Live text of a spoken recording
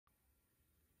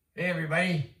Hey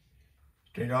everybody,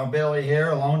 Straydog Billy here,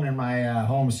 alone in my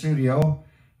home studio,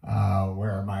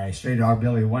 where my Straydog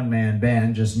Billy one-man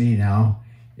band, just me now,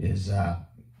 is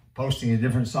posting a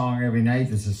different song every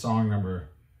night. This is song number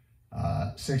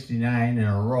 69 in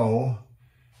a row,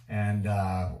 and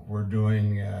we're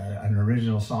doing an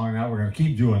original song now. We're going to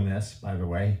keep doing this, by the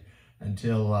way,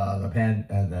 until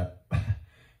the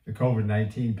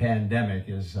COVID-19 pandemic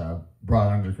is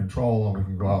brought under control and we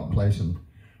can go out and play some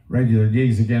regular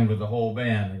gigs again with the whole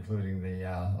band, including the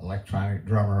electronic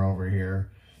drummer over here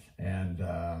and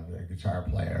the guitar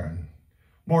player and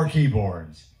more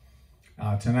keyboards.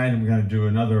 Tonight I'm going to do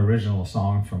another original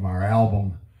song from our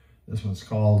album. This one's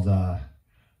called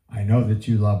I Know That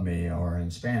You Love Me, or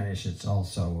in Spanish it's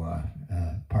also,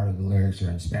 part of the lyrics are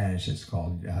in Spanish, it's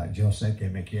called Sé Que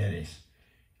Me Quieres.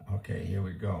 Okay, here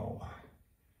we go.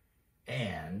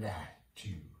 And 2,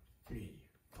 3,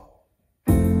 4.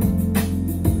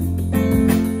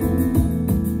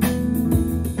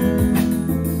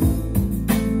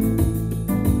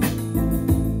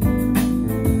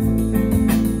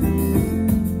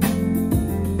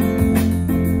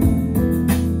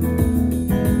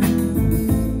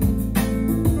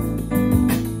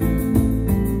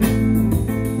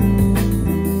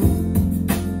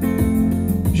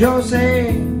 Yo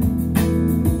sé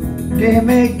que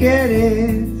me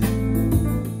quieres,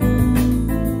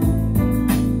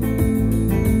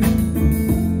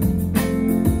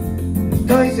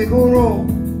 estoy seguro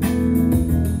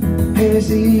que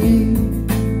sí.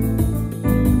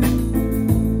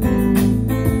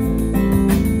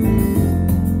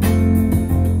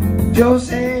 Yo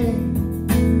sé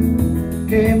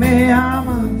que me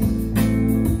amas,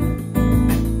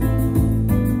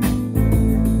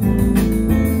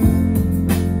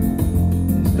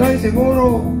 estoy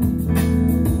seguro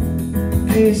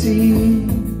que sí.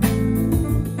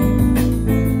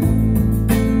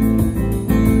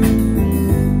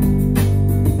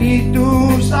 Y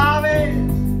tú sabes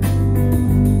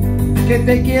que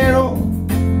te quiero.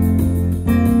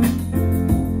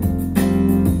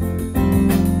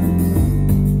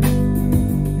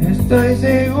 Estoy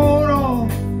seguro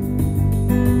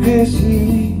que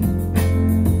sí.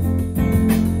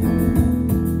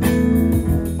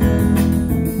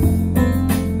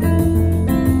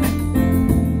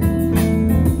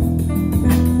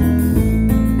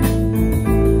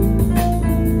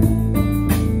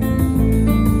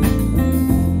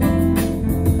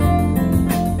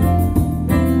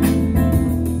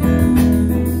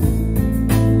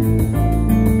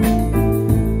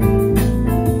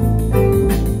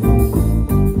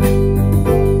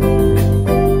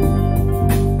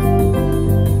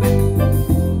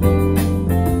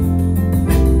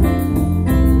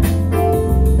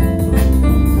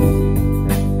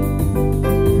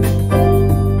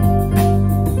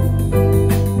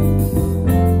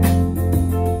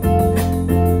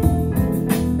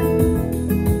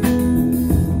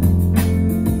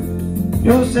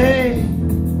 Yo sé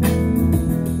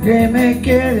que me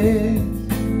quieres,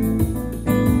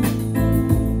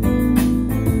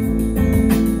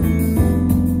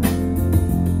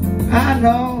 I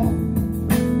know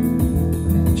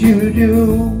that you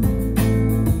do.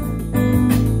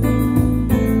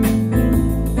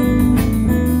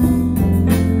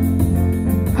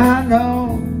 I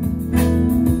know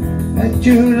that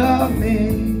you love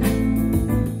me.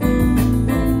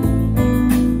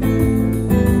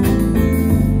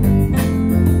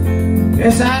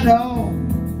 Yes, I know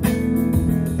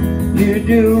you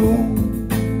do.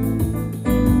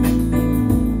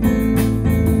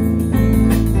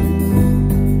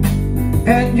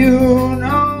 And you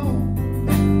know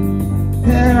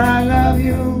that I love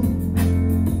you.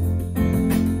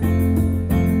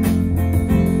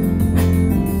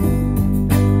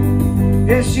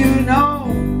 Yes, you know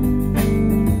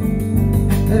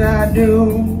that I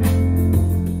do.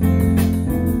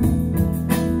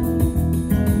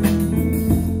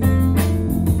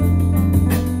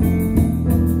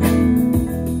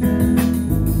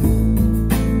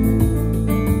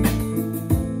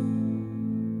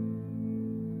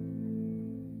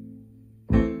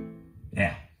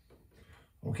 Yeah.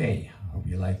 Okay, I hope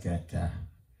you like that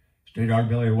Straydog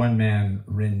Billy one-man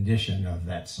rendition of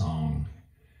that song,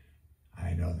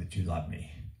 I Know That You Love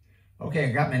Me. Okay,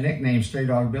 I got my nickname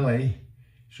Straydog Billy,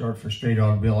 short for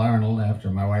Straydog Bill Arnold, after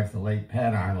my wife, the late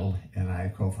Pat Arnold, and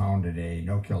I co-founded a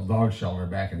no-kill dog shelter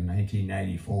back in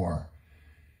 1994.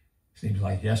 Seems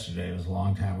like yesterday, it was a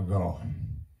long time ago.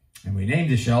 And we named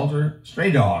the shelter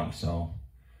Straydog, so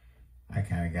I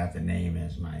kind of got the name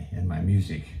as in my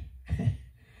music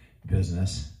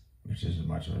business, which isn't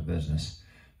much of a business.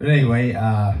 But anyway,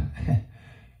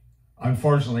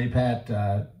 Unfortunately, Pat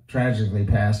tragically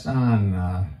passed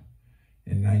on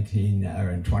in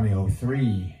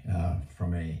 2003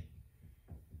 from after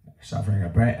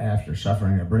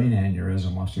suffering a brain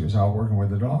aneurysm while she was out working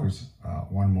with the dogs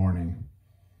one morning.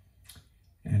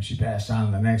 And she passed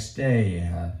on the next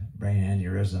day. Brain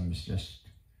aneurysms just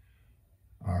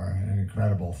are an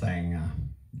incredible thing.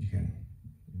 You can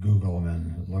Google them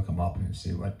and look them up and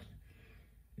see what.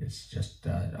 It's just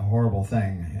a horrible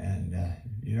thing, and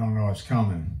you don't know what's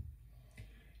coming.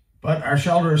 But our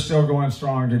shelter is still going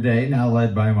strong today, now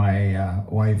led by my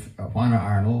wife, Juana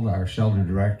Arnold, our shelter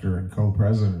director and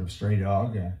co-president of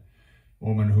Straydog, a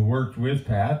woman who worked with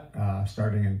Pat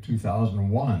starting in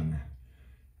 2001.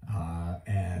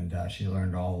 And she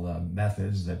learned all the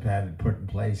methods that Pat had put in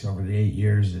place over the 8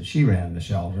 years that she ran the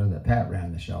shelter, that Pat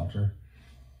ran the shelter.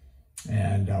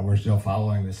 And we're still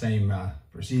following the same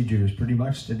procedures pretty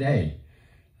much today,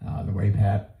 the way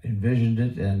Pat envisioned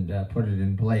it and put it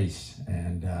in place.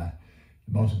 And the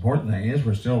most important thing is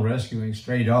we're still rescuing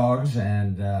stray dogs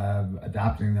and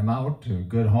adopting them out to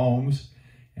good homes.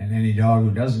 And any dog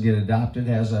who doesn't get adopted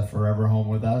has a forever home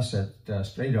with us at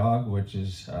Straydog, which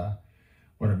is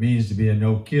what it means to be a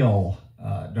no-kill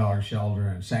dog shelter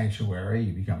and sanctuary.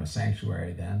 You become a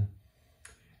sanctuary then.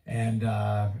 And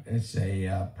it's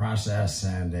a process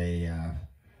and an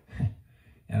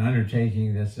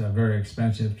undertaking that's very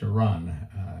expensive to run,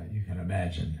 you can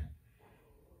imagine.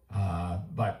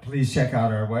 But please check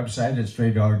out our website at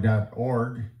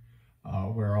straydog.org,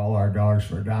 where all our dogs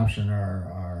for adoption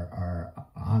are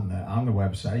on the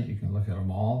website. You can look at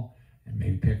them all and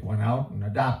maybe pick one out and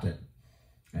adopt it.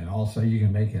 And also you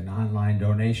can make an online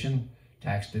donation,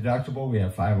 tax deductible. We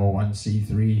have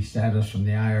 501c3 status from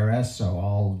the IRS, so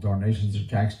all donations are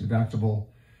tax deductible.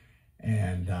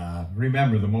 And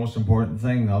remember, the most important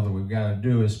thing, though, that we've got to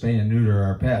do is spay and neuter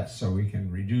our pets so we can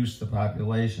reduce the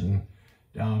population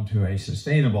down to a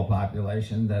sustainable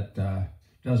population that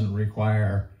doesn't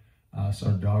require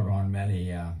so doggone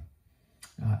many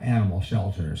animal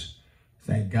shelters.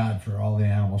 Thank God for all the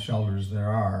animal shelters there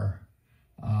are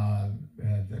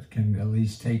that can at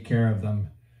least take care of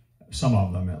them, some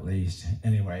of them at least.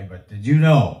 Anyway, but did you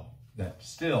know that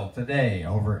still today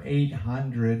over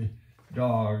 800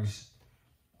 dogs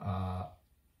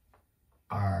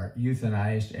are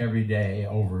euthanized every day?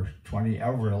 Over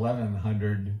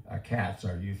 1,100 cats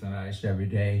are euthanized every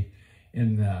day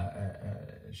in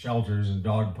shelters and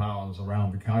dog pounds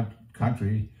around the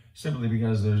country, simply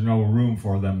because there's no room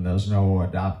for them. There's no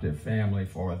adoptive family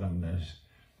for them.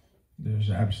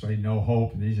 There's absolutely no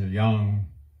hope. These are young,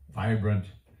 vibrant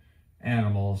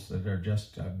animals that are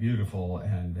just beautiful,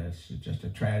 and it's just a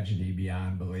tragedy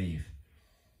beyond belief.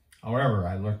 However,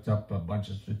 I looked up a bunch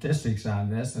of statistics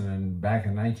on this, and then back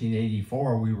in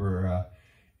 1984, we were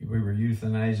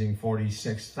euthanizing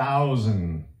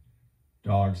 46,000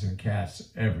 dogs and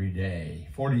cats every day.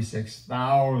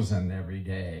 46,000 every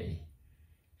day.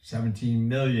 17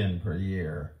 million per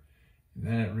year. And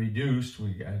then it reduced.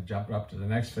 We jumped up to the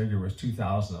next figure was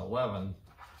 2011.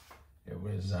 It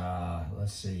was,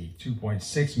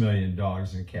 2.6 million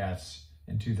dogs and cats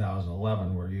in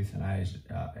 2011 were euthanized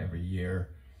every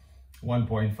year.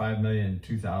 1.5 million in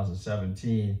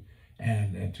 2017.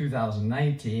 And in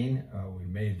 2019, we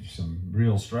made some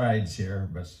real strides here,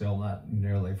 but still not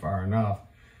nearly far enough.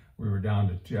 We were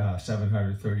down to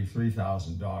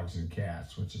 733,000 dogs and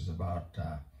cats, which is about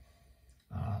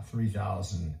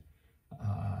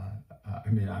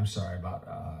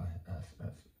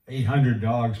 800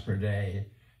 dogs per day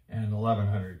and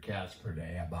 1,100 cats per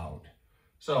day about.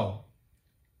 So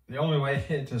the only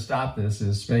way to stop this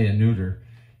is spay and neuter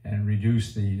and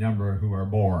reduce the number who are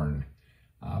born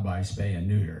by spay and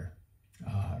neuter.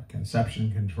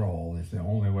 Conception control is the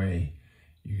only way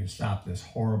you can stop this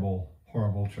horrible,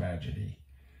 horrible tragedy.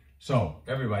 So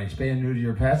everybody, spay and neuter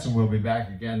your pets, and we'll be back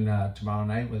again tomorrow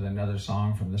night with another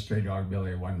song from the Straydog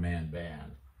Billy one-man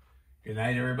band. Good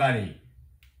night, everybody.